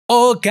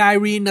Okay,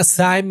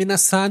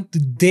 minasan,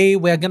 today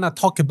we're gonna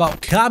talk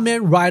about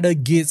Kamen Rider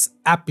Geats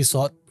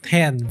episode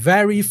 10.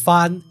 Very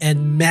fun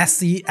and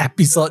messy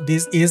episode.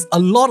 This is a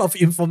lot of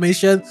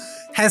information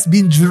has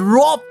been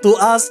dropped to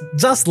us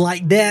just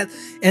like that,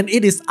 and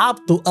it is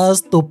up to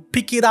us to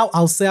pick it out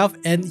ourselves.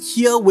 And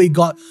here we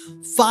got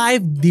four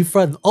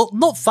different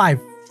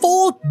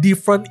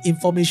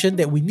information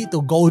that we need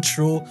to go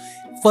through.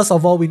 First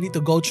of all, we need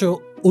to go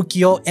through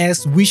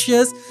Ukyo-A's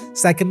wishes.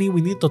 Secondly,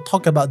 we need to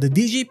talk about the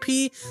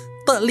DGP.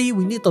 Thirdly,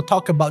 we need to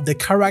talk about the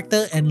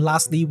character. And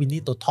lastly, we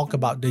need to talk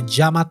about the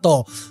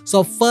Jyamato.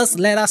 So first,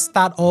 let us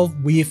start off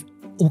with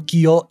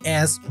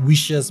Ukyo-A's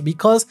wishes,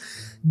 because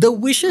the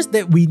wishes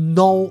that we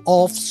know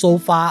of so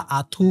far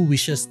are two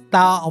wishes: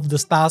 Star of the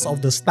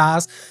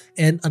Stars,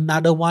 and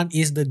another one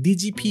is the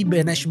DGP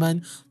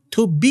management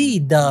to be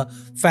the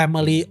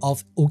family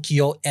of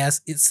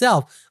Ukyo-S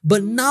itself.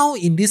 But now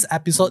in this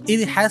episode,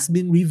 it has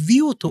been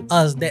revealed to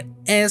us that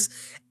S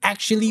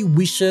actually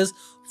wishes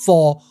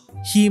for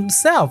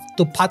himself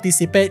to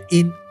participate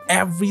in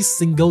every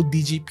single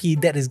DGP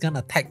that is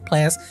gonna take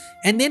place.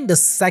 And then the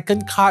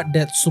second card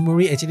that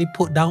Sumori actually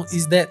put down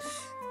is that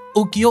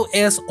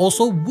Ukyo-S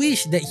also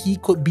wished that he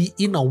could be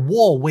in a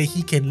war where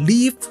he can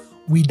live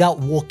without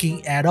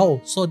walking at all.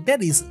 So that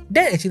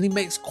actually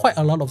makes quite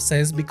a lot of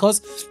sense,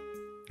 because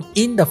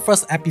in the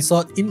first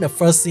episode, in the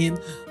first scene,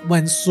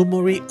 when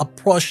Sumori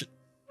approached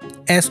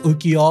S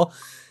Ukyo,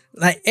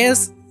 like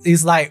S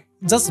is like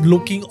just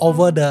looking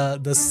over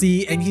the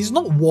sea, and he's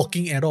not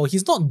walking at all.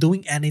 He's not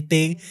doing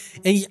anything,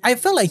 and I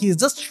felt like he's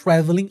just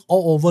traveling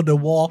all over the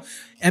world,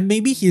 and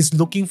maybe he's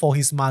looking for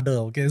his mother.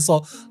 Okay,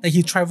 so like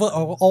he traveled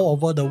all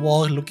over the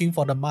world looking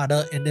for the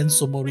mother, and then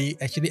Sumori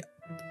actually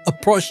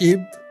approached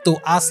him to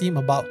ask him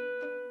about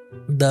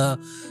do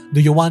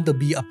you want to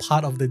be a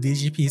part of the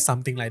DGP,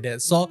 something like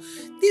that. So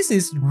this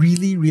is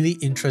really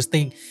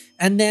interesting.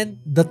 And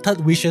then the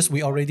third wishes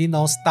we already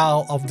know: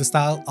 Star of the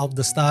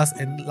Stars,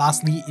 and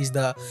lastly is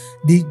the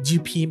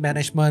DGP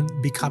management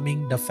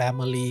becoming the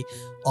family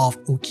of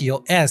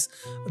Ukyo-S.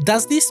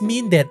 Does this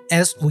mean that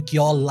S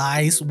Ukyo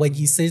lies when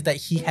he says that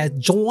he has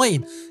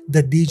joined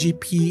the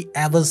DGP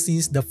ever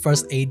since the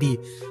first AD?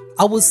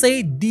 I would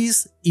say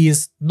this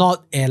is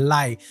not a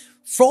lie.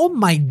 From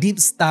my deep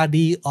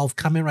study of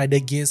Kamen Rider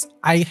Geats,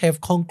 I have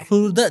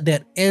concluded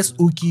that S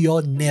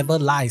Ukyo never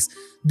lies.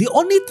 The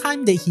only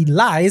time that he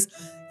lies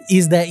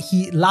is that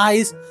he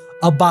lies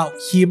about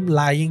him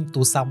lying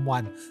to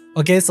someone.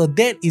 Okay, so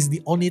that is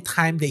the only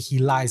time that he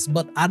lies.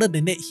 But other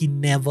than that, he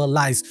never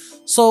lies.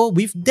 So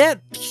with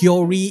that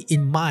theory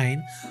in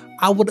mind,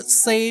 I would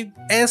say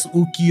S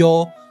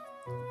Ukyo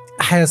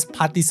has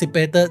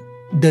participated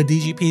the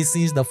DGP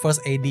since the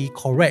first AD,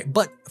 correct?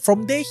 But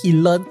from there, he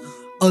learned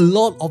a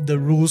lot of the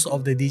rules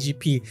of the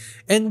DGP.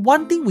 And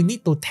one thing we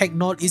need to take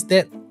note is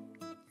that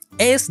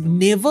S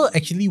never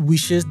actually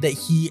wishes that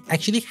he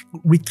actually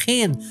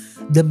retained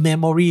the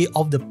memory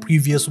of the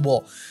previous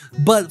war.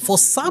 But for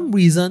some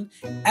reason,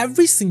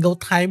 every single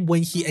time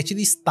when he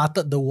actually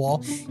started the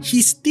war,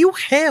 he still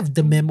have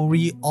the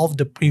memory of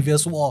the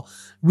previous war.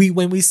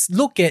 When we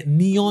look at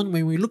Neon,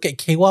 when we look at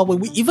Keiwa, when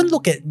we even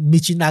look at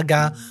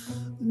Michinaga,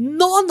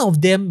 none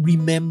of them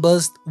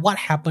remembers what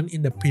happened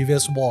in the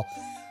previous war.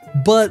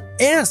 But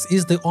S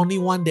is the only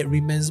one that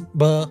remembers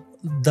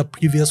the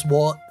previous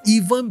war,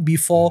 even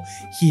before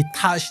he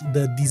touched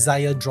the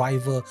Desire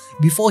Driver,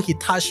 before he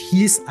touched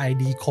his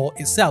ID core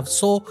itself.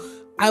 So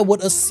I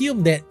would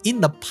assume that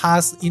in the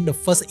past, in the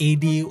first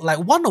AD, like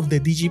one of the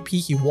DGP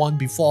he won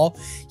before,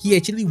 he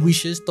actually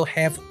wishes to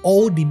have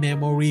all the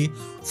memory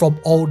from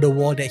all the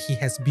war that he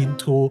has been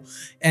to,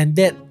 and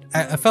that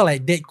I felt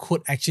like that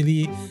could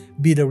actually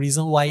be the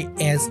reason why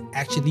S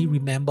actually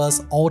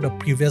remembers all the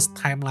previous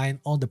timeline,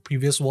 all the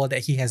previous war that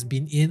he has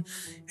been in.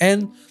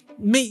 And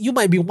you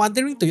might be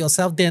wondering to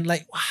yourself then,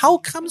 like, how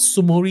come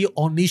Sumori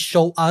only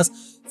show us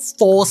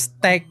 4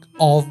 stacks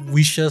of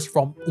wishes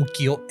from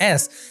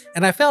Ukyo-S?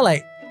 And I felt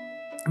like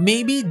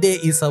maybe there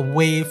is a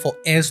way for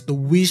S to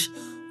wish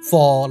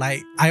for,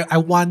 like, I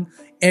want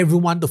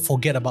everyone to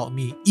forget about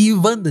me,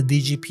 even the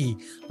DGP.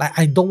 Like,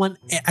 I don't want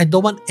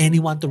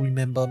anyone to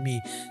remember me,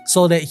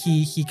 so that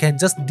he can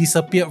just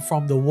disappear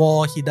from the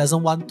war. He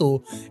doesn't want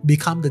to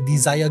become the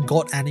Desire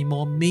God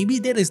anymore. Maybe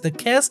that is the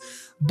case,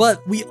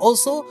 but we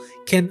also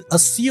can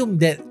assume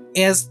that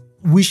S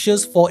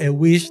wishes for a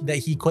wish that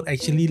he could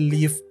actually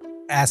live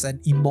as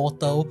an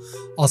immortal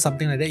or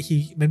something like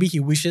that. Maybe he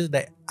wishes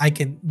that I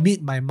can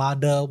meet my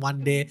mother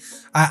one day.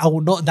 I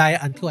will not die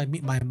until I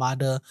meet my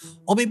mother.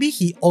 Or maybe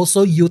he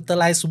also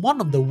utilized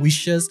one of the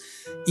wishes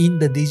in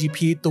the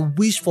DGP to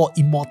wish for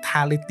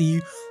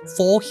immortality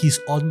for his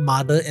own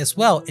mother as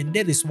well. And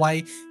that is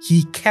why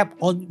he kept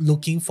on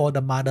looking for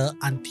the mother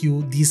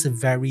until this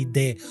very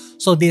day.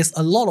 So there's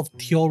a lot of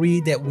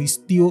theory that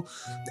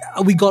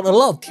we got a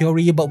lot of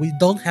theory, but we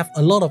don't have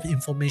a lot of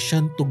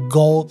information to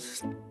go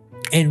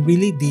and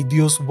really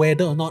deduce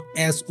whether or not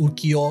S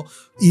Ukyo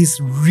is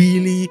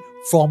really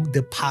from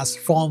the past,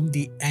 from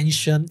the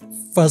ancient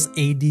first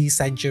AD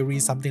century,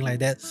 something like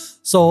that.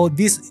 So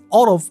this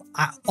all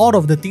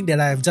of the thing that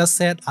I have just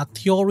said are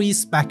theory,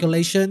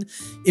 speculation.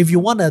 If you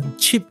want to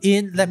chip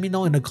in, let me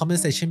know in the comment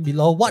section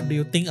below. What do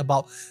you think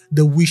about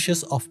the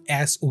wishes of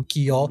S.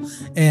 Ukiyo?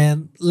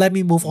 And let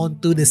me move on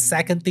to the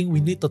second thing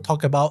we need to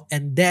talk about,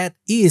 and that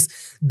is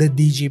the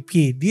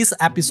DGP. This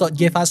episode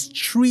gave us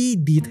 3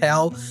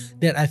 details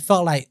that I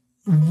felt like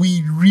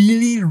we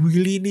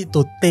really need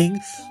to think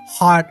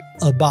hard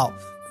about.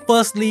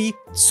 Firstly,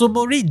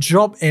 Sumori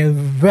dropped a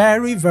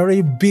very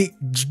big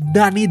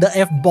Nani the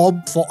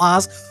F-bomb for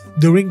us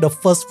during the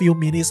first few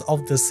minutes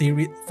of the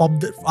series, from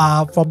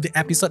the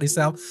episode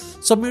itself.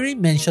 Sumori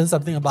mentioned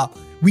something about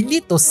we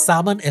need to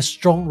summon a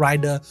strong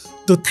rider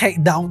to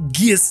take down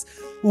Geats.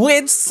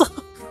 When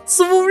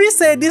Sumori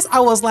said this,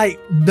 I was like,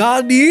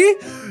 Nani?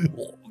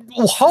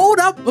 Hold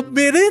up a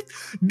minute.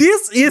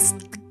 This is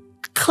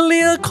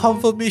clear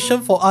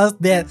confirmation for us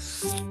that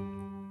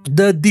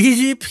the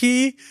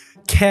DGP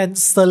can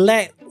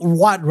select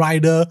what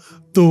rider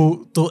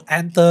to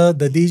enter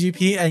the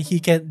DGP,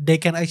 and they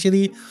can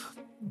actually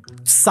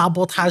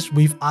sabotage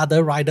with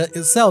other rider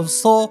itself.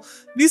 So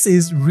this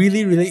is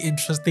really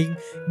interesting.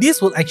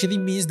 This will actually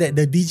means that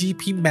the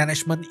DGP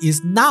management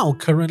is now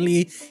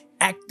currently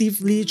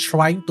actively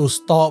trying to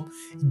stop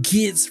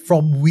Geats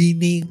from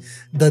winning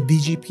the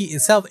DGP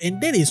itself,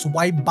 and that is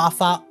why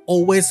Buffa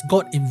always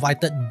got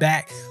invited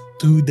back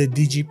to the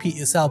DGP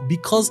itself,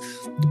 because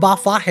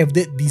Buffa have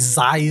that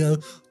desire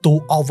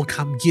to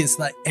overcome Geats.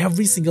 Like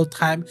every single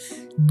time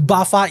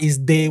Buffa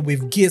is there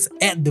with Geats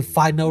at the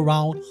final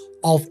round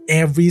of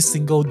every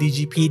single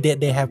DGP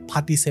that they have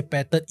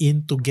participated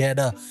in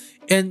together.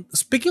 And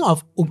speaking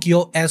of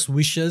Ukiyo-S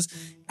wishes,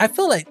 I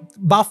feel like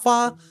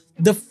Buffa,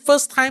 the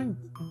first time,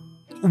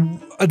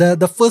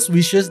 the first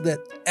wishes that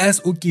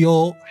S.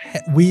 Ukiyo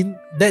win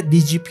that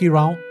DGP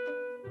round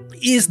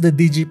is the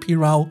DGP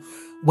round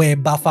where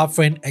Buffa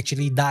friend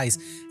actually dies.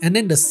 And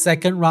then the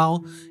second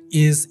round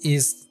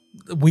is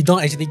we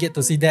don't actually get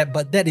to see that,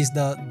 but that is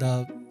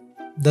the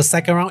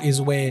second round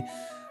is where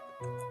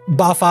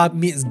Buffa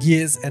meets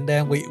Geats, and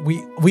then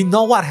we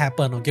know what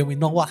happened. Okay, we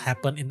know what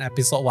happened in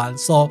episode 1.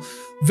 So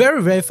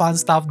very fun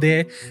stuff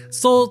there.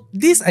 So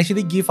this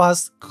actually gives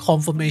us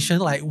confirmation,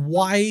 like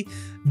why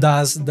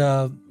does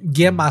the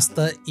Game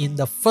Master in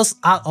the first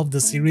arc of the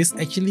series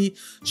actually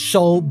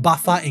show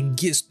Buffa and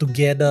Geats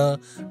together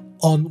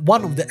on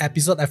one of the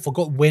episodes. I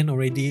forgot when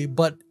already,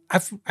 but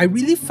I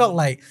really felt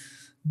like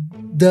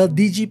the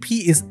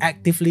DGP is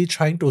actively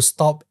trying to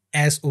stop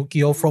S.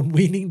 Ukiyo from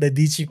winning the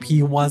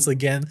DGP once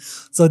again.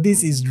 So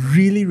this is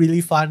really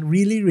fun,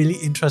 really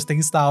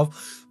interesting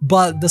stuff.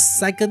 But the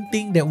second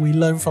thing that we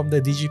learned from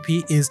the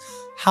DGP is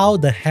how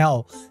the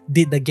hell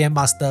did the Game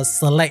Master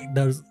select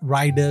the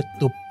rider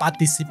to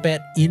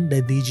participate in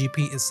the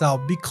DGP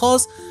itself?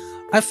 Because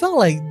I felt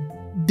like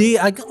they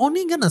are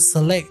only gonna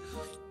select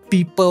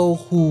people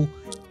who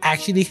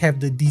actually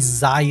have the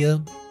desire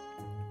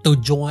to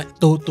join,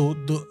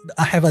 to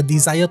have a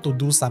desire to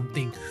do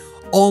something.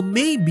 Or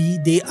maybe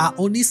they are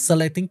only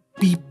selecting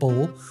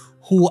people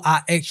who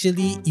are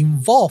actually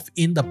involved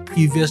in the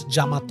previous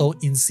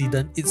Jyamato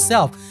incident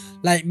itself.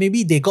 Like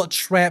maybe they got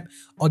trapped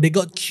or they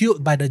got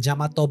killed by the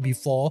Jyamato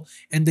before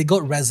and they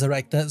got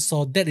resurrected.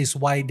 So that is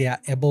why they are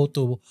able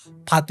to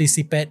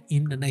participate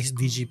in the next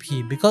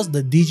DGP, because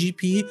the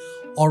DGP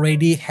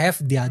already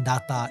have their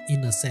data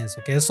in a sense.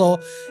 Okay, so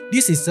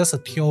this is just a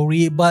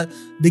theory, but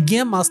the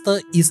Game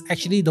Master is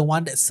actually the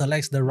one that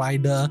selects the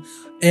rider.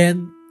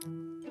 And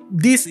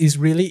this is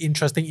really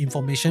interesting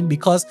information,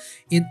 because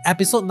in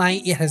episode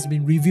 9 it has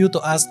been revealed to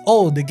us,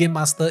 oh, the Game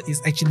Master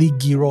is actually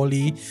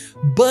Giroli.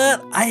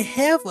 But I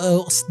have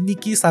a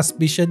sneaky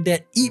suspicion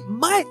that it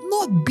might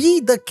not be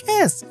the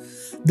case.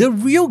 The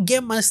real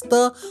Game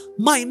Master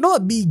might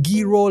not be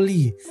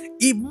Giroli.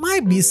 It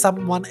might be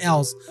someone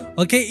else.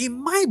 Okay, it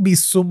might be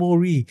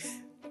Sumori.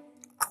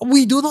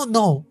 We do not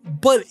know,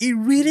 but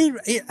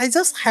I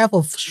just have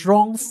a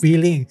strong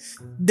feeling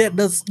that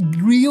the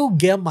real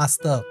Game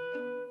Master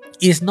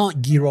is not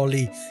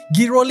Giroli.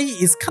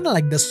 Giroli is kind of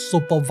like the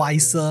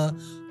supervisor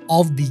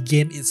of the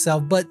game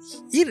itself, but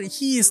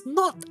he is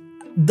not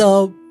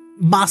the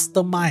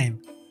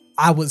mastermind,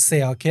 I would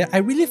say. Okay, I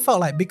really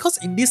felt like,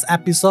 because in this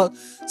episode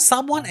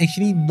someone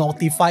actually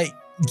notified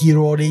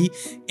Giroli,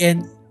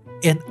 and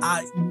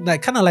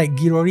like kind of like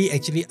Giroli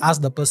actually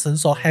asked the person,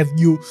 so have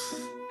you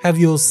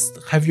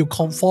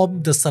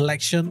confirmed the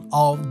selection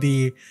of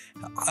the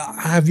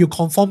have you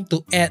confirmed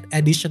to add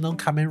additional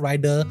Kamen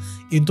Rider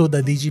into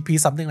the DGP,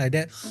 something like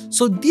that.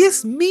 So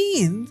this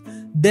means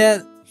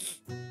that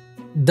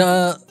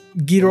the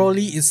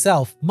Giroli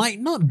itself might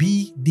not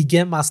be the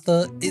Game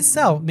Master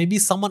itself. Maybe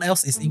someone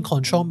else is in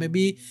control.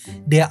 Maybe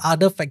there are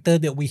other factors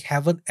that we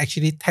haven't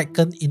actually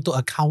taken into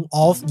account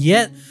of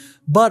yet.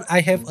 But I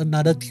have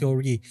another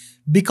theory.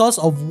 Because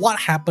of what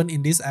happened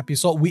in this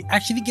episode, we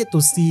actually get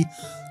to see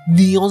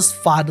Neon's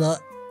father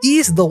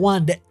is the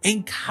one that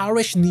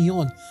encouraged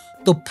Neon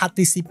to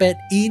participate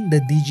in the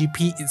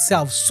DGP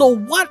itself. So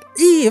what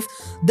if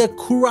the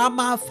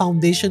Kurama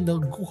Foundation, the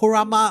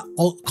Kurama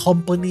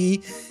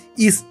company,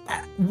 is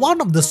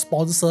one of the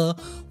sponsor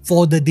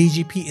for the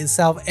DGP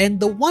itself, and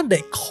the one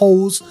that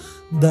calls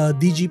the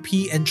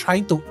DGP and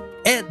trying to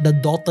add the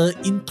daughter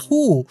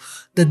into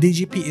the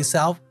DGP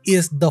itself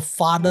is the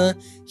father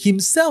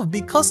himself,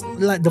 because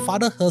like the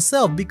father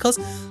herself, because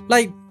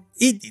like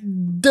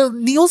the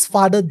Neon's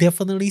father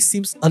definitely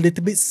seems a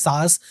little bit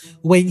sus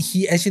when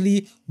he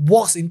actually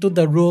walks into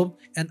the room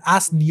and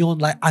asks Neon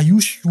like, are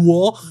you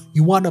sure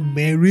you want to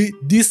marry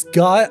this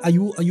guy? Are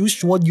you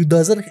sure you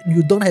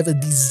don't have a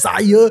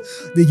desire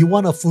that you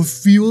want to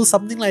fulfill,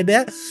 something like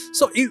that?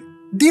 So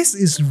this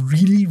is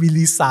really,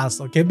 really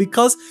sus, okay?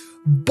 Because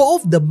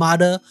both the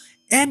mother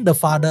and the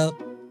father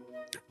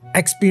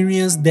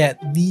experienced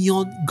that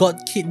Neon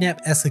got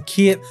kidnapped as a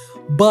kid,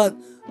 but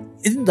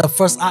in the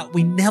first arc,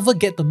 we never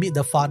get to meet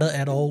the father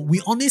at all.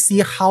 We only see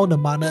how the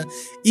mother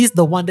is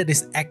the one that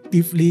is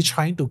actively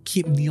trying to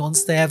keep Neon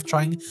safe,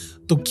 trying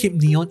to keep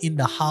Neon in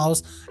the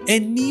house.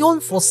 And Neon,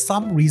 for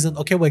some reason,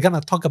 okay, we're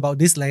gonna talk about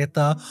this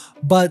later,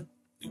 but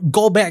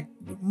go back.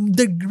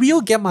 The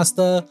real Game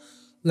Master,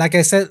 like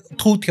I said,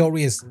 two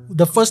theories.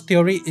 The first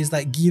theory is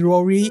that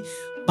Girori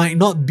might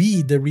not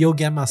be the real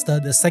Game Master.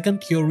 The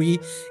second theory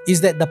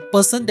is that the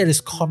person that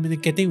is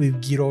communicating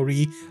with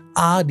Girori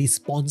are the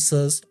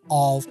sponsors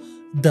of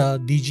the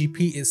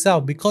DGP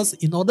itself, because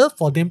in order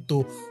for them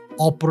to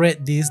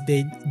operate this,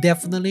 they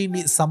definitely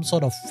need some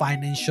sort of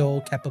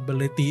financial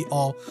capability,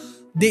 or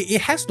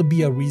it has to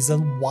be a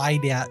reason why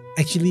they are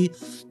actually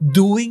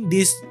doing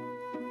this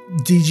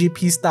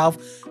DGP stuff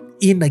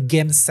in a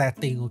game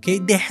setting, okay?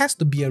 There has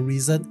to be a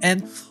reason,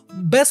 and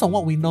based on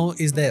what we know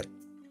is that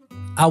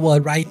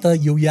our writer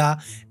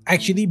Yuya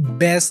actually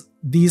based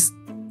this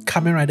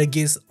Kamen Rider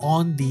Geats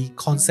on the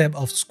concept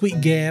of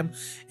Squid Game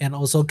and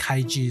also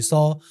Kaiji.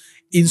 So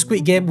in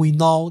Squid Game, we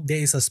know there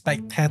is a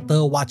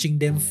spectator watching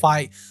them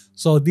fight.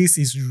 So this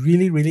is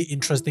really, really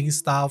interesting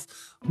stuff.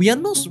 We are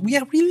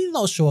really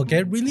not sure,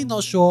 okay? Really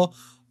not sure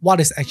what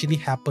is actually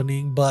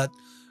happening, but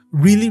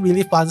really,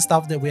 really fun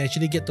stuff that we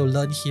actually get to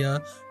learn here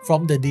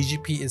from the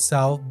DGP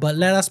itself. But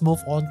let us move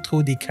on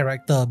to the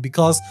character,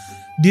 because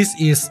this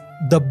is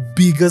the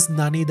biggest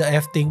Nani the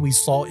F thing we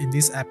saw in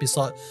this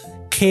episode.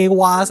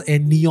 Keiwa's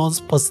and Neon's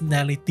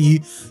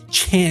personality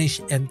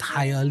changed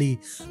entirely.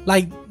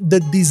 Like the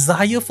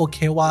desire for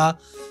Keiwa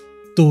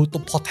to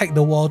protect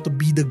the world, to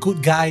be the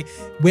good guy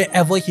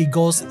wherever he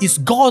goes is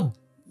gone.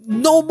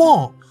 No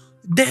more.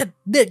 That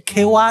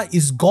Keiwa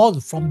is gone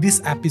from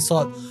this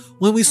episode.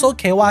 When we saw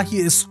Keiwa, he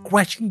is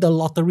scratching the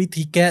lottery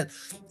ticket,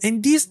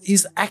 and this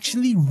is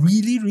actually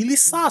really, really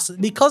sus,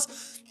 because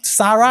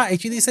Sarah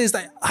actually says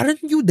that,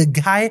 aren't you the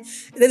guy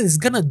that is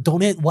gonna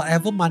donate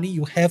whatever money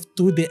you have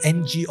to the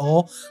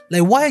NGO?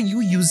 Like, why are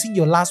you using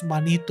your last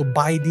money to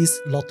buy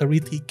this lottery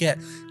ticket?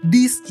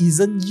 This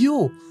isn't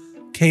you,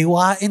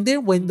 Keiwa. And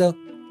then when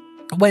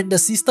the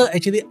sister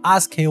actually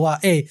asked Keiwa,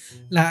 hey,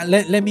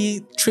 let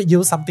me treat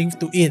you something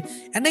to eat,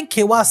 and then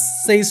Keiwa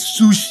says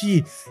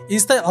sushi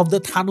instead of the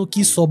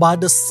tanuki soba,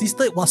 the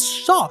sister was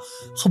shocked.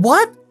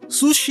 What?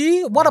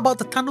 Sushi? What about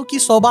the tanuki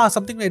soba?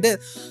 Something like that.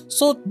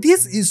 So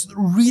this is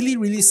really,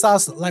 really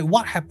sus. Like,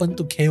 what happened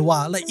to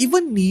Keiwa? Like,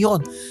 even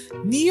Neon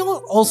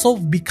also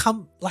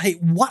become like,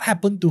 what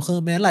happened to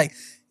her, man? Like,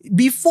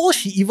 before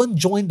she even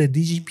joined the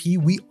DGP,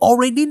 we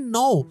already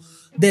know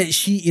that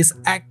she is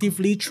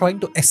actively trying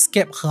to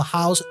escape her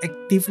house,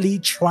 actively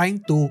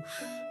trying to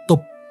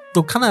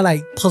kind of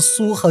like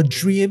pursue her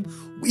dream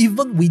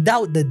even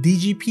without the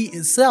DGP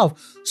itself.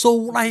 So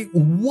like,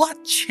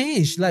 what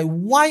changed? Like,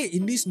 why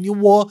in this new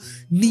world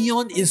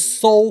Neon is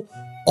so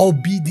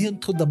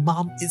obedient to the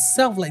mom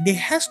itself? Like, there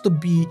has to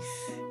be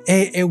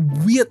a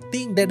weird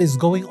thing that is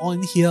going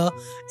on here.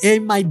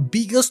 And my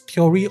biggest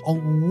theory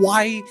on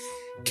why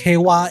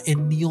Keiwa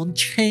and Neon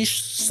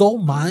changed so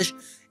much,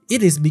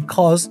 it is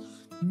because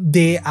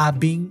their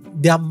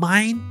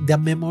mind, their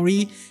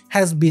memory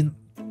has been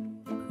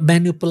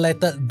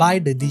manipulated by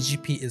the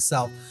DGP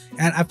itself.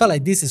 And I felt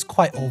like this is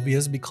quite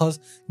obvious because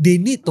they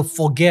need to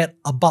forget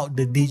about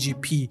the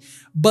DGP.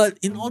 But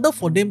in order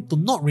for them to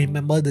not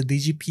remember the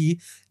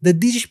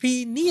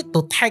DGP need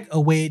to take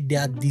away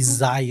their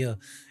desire.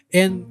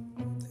 And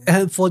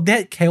for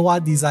that,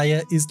 Keiwa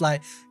desire is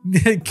like,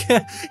 they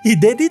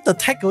need to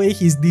take away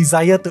his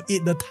desire to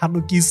eat the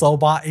tanuki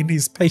soba and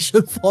his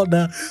passion for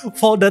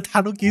the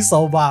tanuki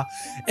soba.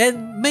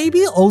 And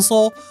maybe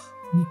also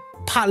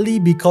partly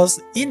because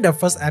in the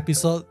first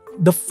episode,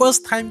 the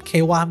first time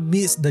Keiwa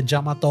meets the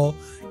Jyamato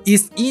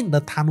is in the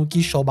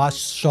tanuki soba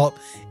shop,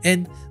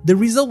 and the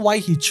reason why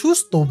he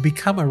chose to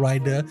become a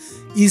rider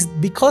is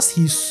because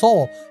he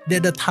saw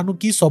that the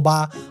tanuki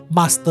soba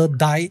master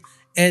died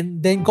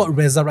and then got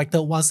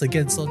resurrected once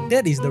again. So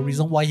that is the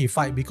reason why he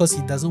fight, because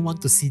he doesn't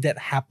want to see that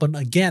happen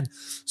again.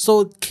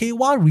 So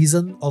Keiwa's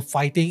reason of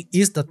fighting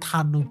is the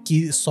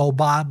tanuki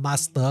soba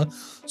master.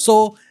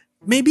 So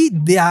maybe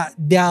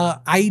their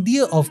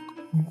idea of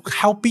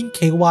helping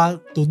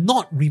Keiwa to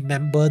not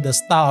remember the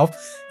stuff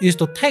is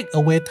to take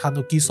away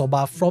Tanuki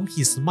Soba from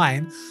his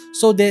mind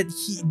so that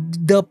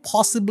the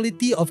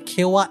possibility of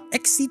Keiwa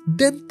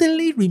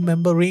accidentally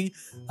remembering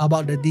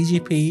about the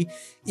DGP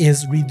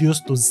is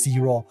reduced to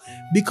zero.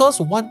 Because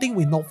one thing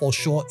we know for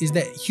sure is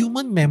that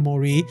human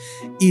memory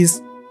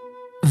is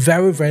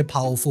very, very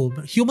powerful.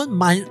 Human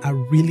mind are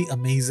really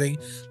amazing.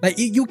 Like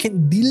you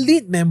can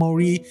delete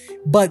memory,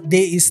 but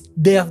there is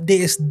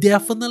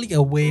definitely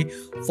a way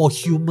for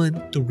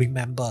human to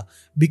remember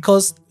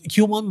because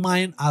human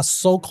mind are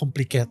so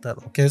complicated.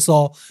 Okay,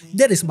 so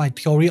that is my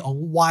theory on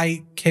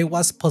why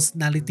Keiwa's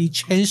personality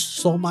changed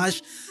so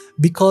much,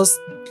 because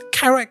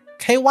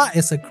Keiwa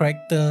as a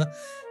character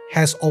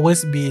has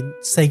always been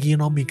Seigi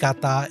no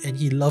Mikata and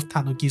he loved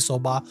Tanuki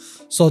Soba,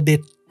 so they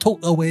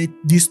took away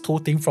these two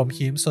things from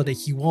him so that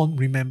he won't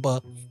remember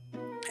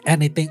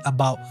anything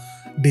about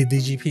the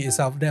DGP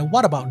itself. Then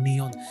what about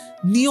Neon?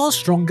 Neon's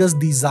strongest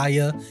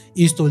desire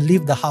is to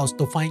leave the house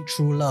to find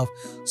true love.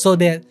 So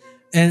that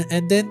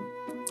and then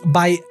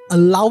by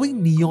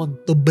allowing Neon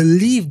to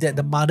believe that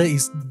the mother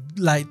is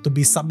like to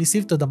be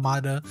submissive to the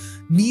mother,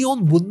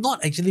 Neon would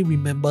not actually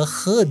remember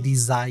her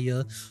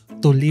desire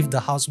to leave the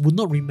house, would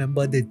not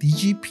remember the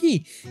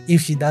DGP.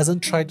 If she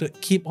doesn't try to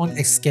keep on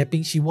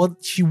escaping, she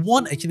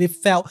won't actually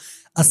felt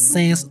a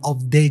sense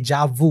of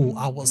deja vu,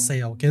 I would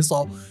say. Okay,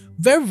 so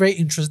very, very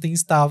interesting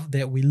stuff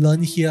that we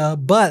learn here.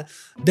 But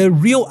the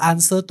real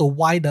answer to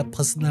why the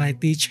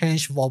personality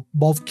changed for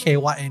both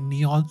Keiwa and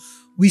Neon,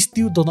 we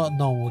still do not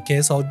know.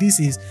 Okay, so this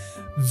is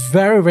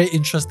very, very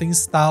interesting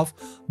stuff.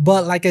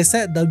 But like I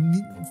said,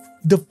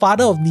 the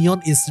father of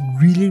Neon is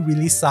really,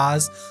 really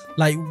sus.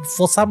 Like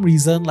for some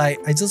reason, like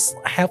I just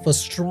have a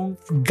strong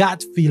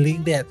gut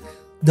feeling that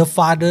the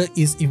father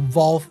is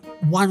involved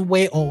one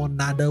way or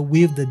another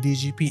with the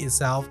DGP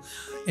itself,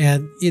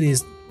 and it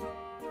is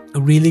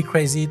really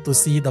crazy to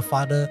see the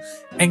father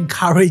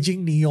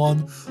encouraging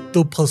Neon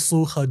to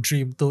pursue her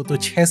dream, to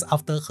chase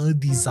after her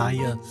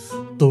desire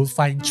to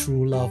find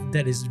true love.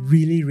 That is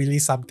really, really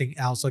something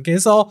else. Okay,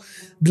 so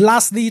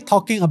lastly,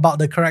 talking about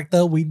the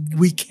character, we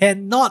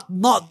cannot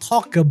not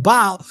talk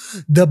about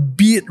the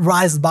beat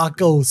rice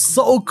buckle.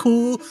 So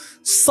cool.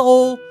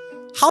 So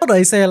how do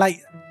I say,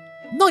 like,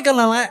 not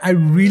gonna lie, I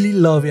really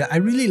love it. I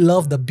really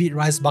love the beat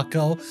rice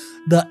buckle,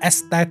 the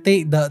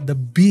aesthetic, the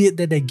beat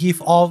that they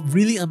give off,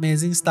 really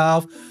amazing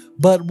stuff.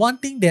 But one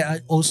thing that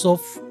I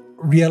also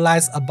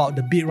realized about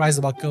the beat rice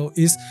buckle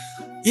is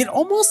it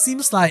almost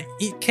seems like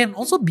it can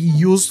also be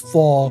used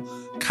for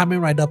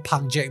Kamen Rider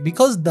Punk Jack,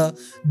 because the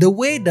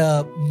way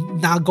the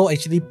Nago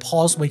actually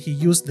paused when he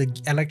used the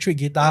electric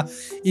guitar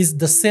is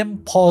the same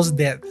pause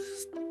that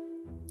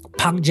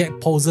Punk Jack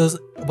poses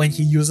when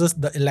he uses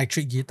the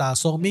electric guitar.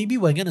 So maybe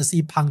we're gonna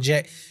see Punk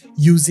Jack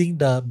using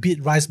the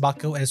beat rice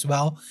buckle as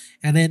well,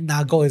 and then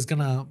Nago is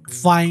gonna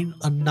find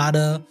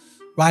another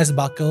rice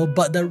buckle.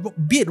 But the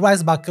beat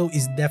rice buckle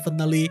is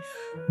definitely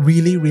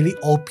really, really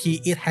OP.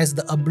 It has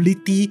the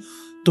ability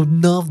to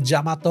nerf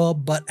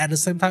Jyamato, but at the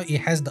same time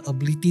it has the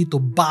ability to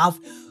buff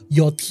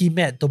your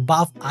teammate, to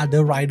buff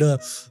other rider.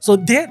 So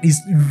that is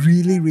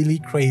really, really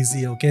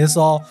crazy. Okay,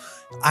 so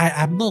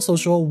I'm not so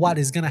sure what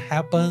is gonna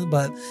happen,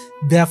 but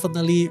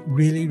definitely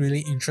really, really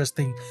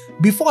interesting.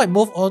 Before I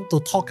move on to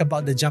talk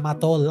about the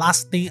Jyamato,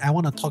 last thing I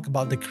want to talk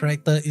about the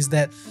character is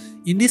that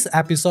in this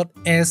episode,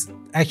 Ace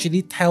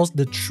actually tells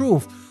the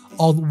truth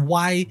on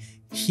why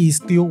he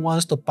still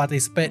wants to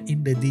participate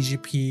in the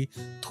DGP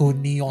to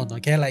Neon.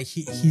 Okay, like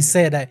he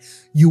said that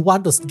you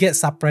want to get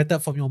separated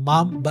from your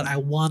mom, but I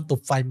want to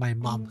find my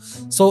mom.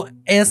 So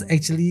Ace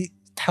actually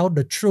tell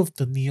the truth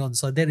to Neon.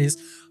 So that is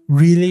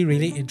really,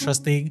 really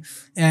interesting,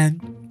 and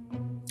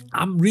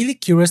I'm really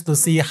curious to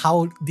see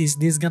how this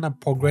is gonna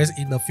progress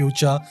in the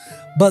future.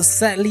 But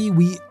sadly,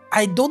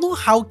 I don't know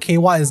how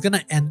Keiwa is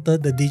gonna enter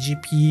the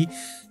DGP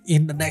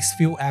in the next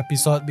few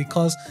episodes,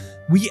 because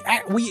we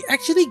are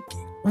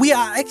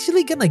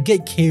actually gonna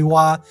get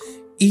Keiwa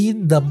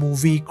in the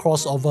movie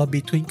crossover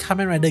between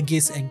Kamen Rider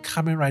Geats and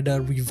Kamen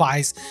Rider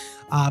Revised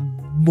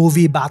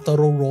movie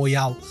Battle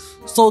Royale.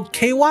 So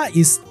Keiwa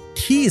is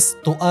teased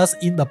to us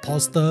in the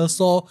poster.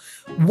 So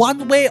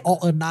one way or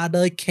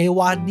another,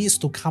 Keiwa needs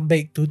to come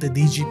back to the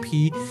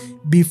DGP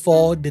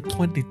before the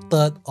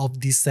 23rd of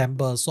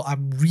December. So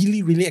I'm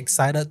really, really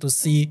excited to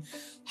see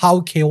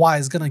how Keiwa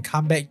is gonna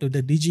come back to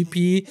the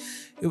DGP.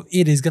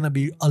 It is gonna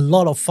be a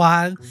lot of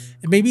fun.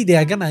 Maybe they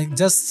are gonna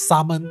just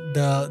summon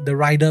the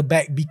rider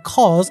back,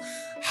 because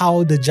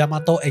how the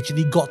Jyamato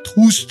actually got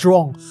too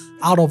strong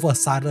out of a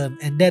sudden,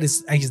 and that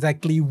is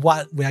exactly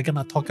what we are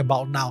gonna talk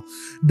about now.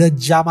 The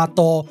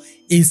Jyamato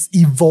is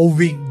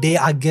evolving. They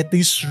are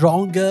getting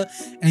stronger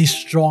and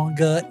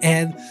stronger,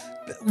 and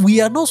we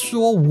are not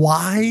sure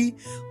why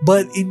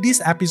But in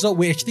this episode,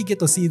 we actually get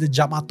to see the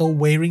Jyamato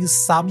wearing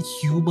some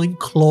human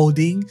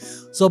clothing.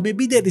 So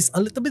maybe that is a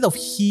little bit of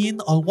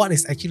hint on what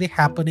is actually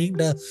happening.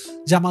 The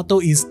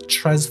Jyamato is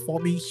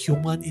transforming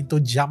human into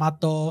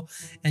Jyamato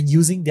and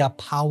using their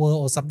power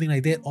or something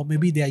like that. Or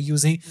maybe they are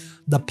using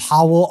the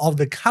power of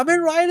the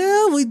Kamen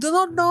Rider. We do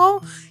not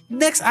know.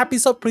 Next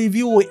episode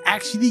preview, we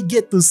actually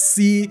get to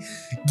see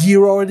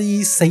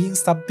Girori saying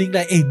something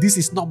like, hey, this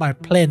is not my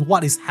plan.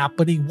 What is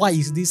happening? Why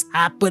is this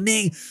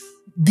happening?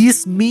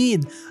 This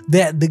mean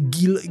that the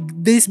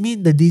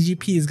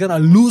DGP is gonna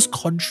lose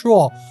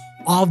control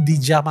of the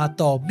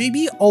Jyamato.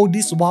 Maybe all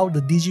this while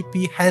the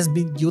DGP has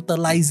been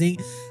utilizing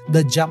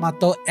the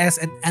Jyamato as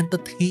an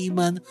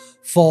entertainment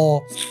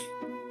for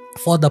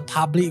the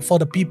public, for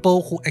the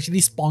people who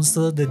actually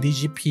sponsor the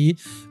DGP.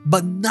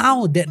 But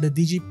now that the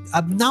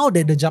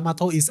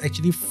Jyamato is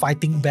actually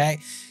fighting back,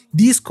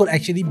 this could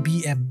actually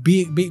be a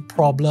big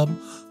problem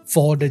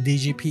for the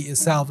DGP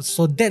itself.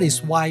 So that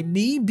is why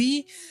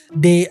maybe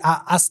they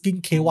are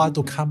asking K1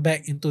 to come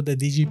back into the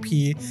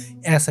DGP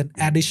as an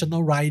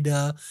additional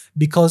rider,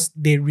 because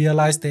they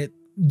realize that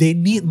they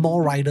need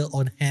more rider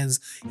on hands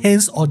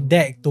on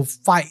deck to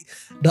fight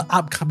the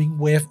upcoming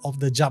wave of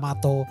the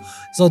Jyamato.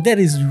 So that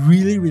is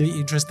really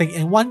interesting.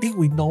 And one thing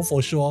we know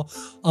for sure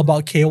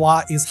about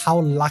K1 is how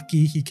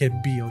lucky he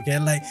can be, okay?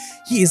 Like,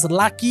 he is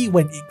lucky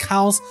when it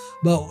counts,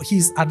 but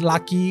he's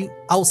unlucky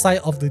outside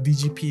of the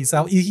DGP.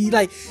 So he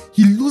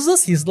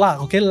loses his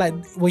luck, okay? Like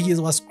when he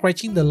was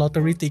scratching the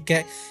lottery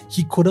ticket,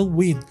 he couldn't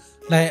win.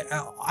 Like,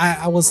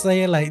 I would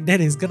say, like,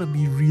 that is gonna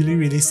be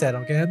really sad,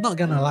 okay? I'm not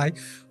gonna lie.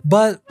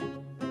 But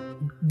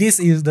this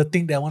is the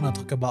thing that I want to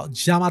talk about.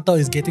 Jyamato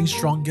is getting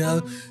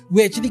stronger.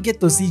 We actually get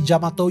to see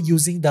Jyamato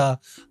using the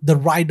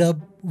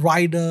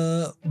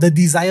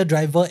Desire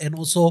Driver, and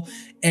also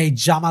a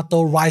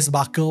Jyamato Rise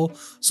Buckle.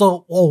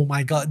 So, oh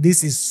my god,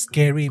 this is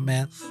scary,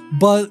 man.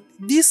 But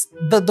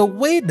the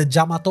way the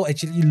Jyamato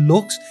actually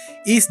looks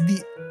is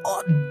the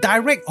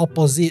direct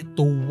opposite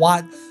to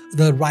what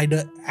the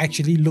rider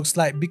actually looks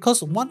like.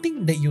 Because one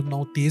thing that you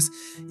notice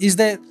is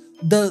that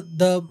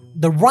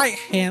the right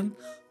hand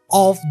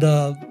of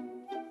the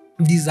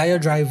Desire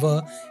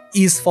Driver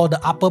is for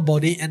the upper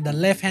body and the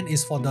left hand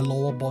is for the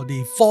lower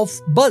body.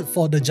 But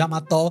for the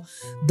Jyamato,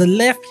 the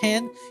left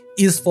hand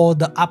is for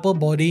the upper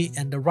body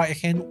and the right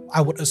hand, I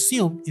would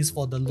assume, is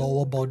for the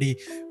lower body.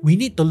 We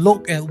need to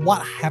look at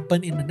what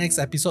happened in the next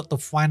episode to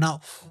find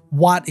out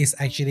what is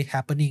actually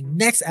happening.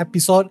 Next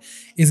episode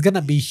is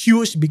gonna be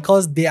huge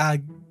because they are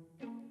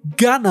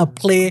gonna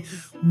play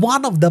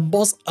one of the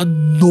most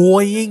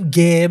annoying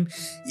game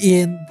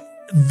in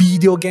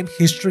video game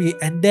history,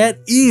 and that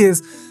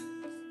is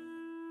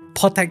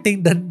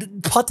protecting the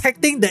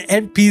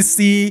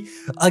NPC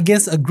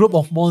against a group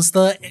of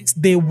monsters.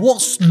 They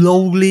walk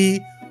slowly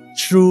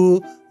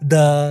through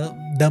the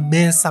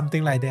maze,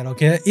 something like that,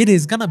 okay? It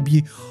is gonna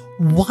be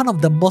one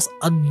of the most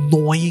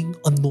annoying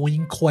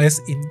quests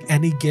in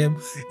any game.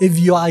 If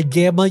you are a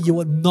gamer, you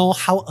would know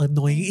how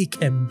annoying it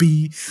can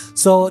be.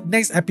 So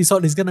next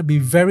episode is gonna be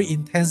very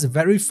intense,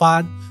 very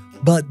fun.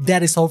 But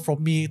that is all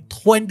from me.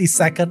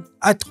 20-second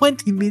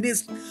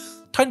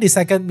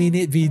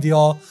minute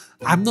video.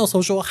 I'm not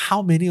so sure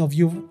how many of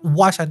you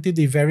watch until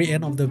the very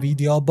end of the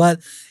video, but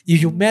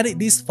if you made it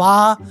this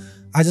far,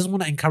 I just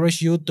want to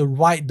encourage you to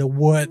write the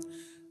word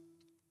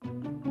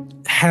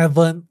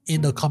heaven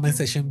in the comment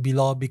section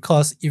below,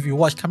 because if you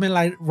watch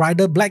Kamen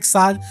Rider Black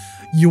Sun,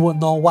 you will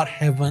know what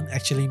heaven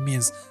actually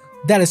means.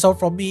 That is all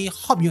from me.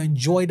 Hope you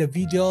enjoyed the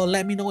video.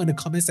 Let me know in the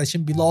comment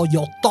section below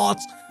your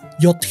thoughts,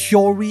 your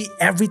theory,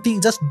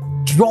 everything. Just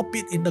drop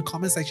it in the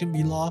comment section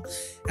below.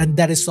 And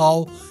that is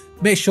all.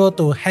 Make sure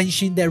to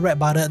henshin that red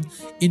button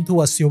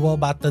into a silver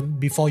button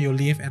before you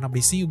leave. And I'll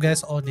be seeing you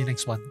guys on the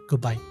next one.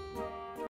 Goodbye.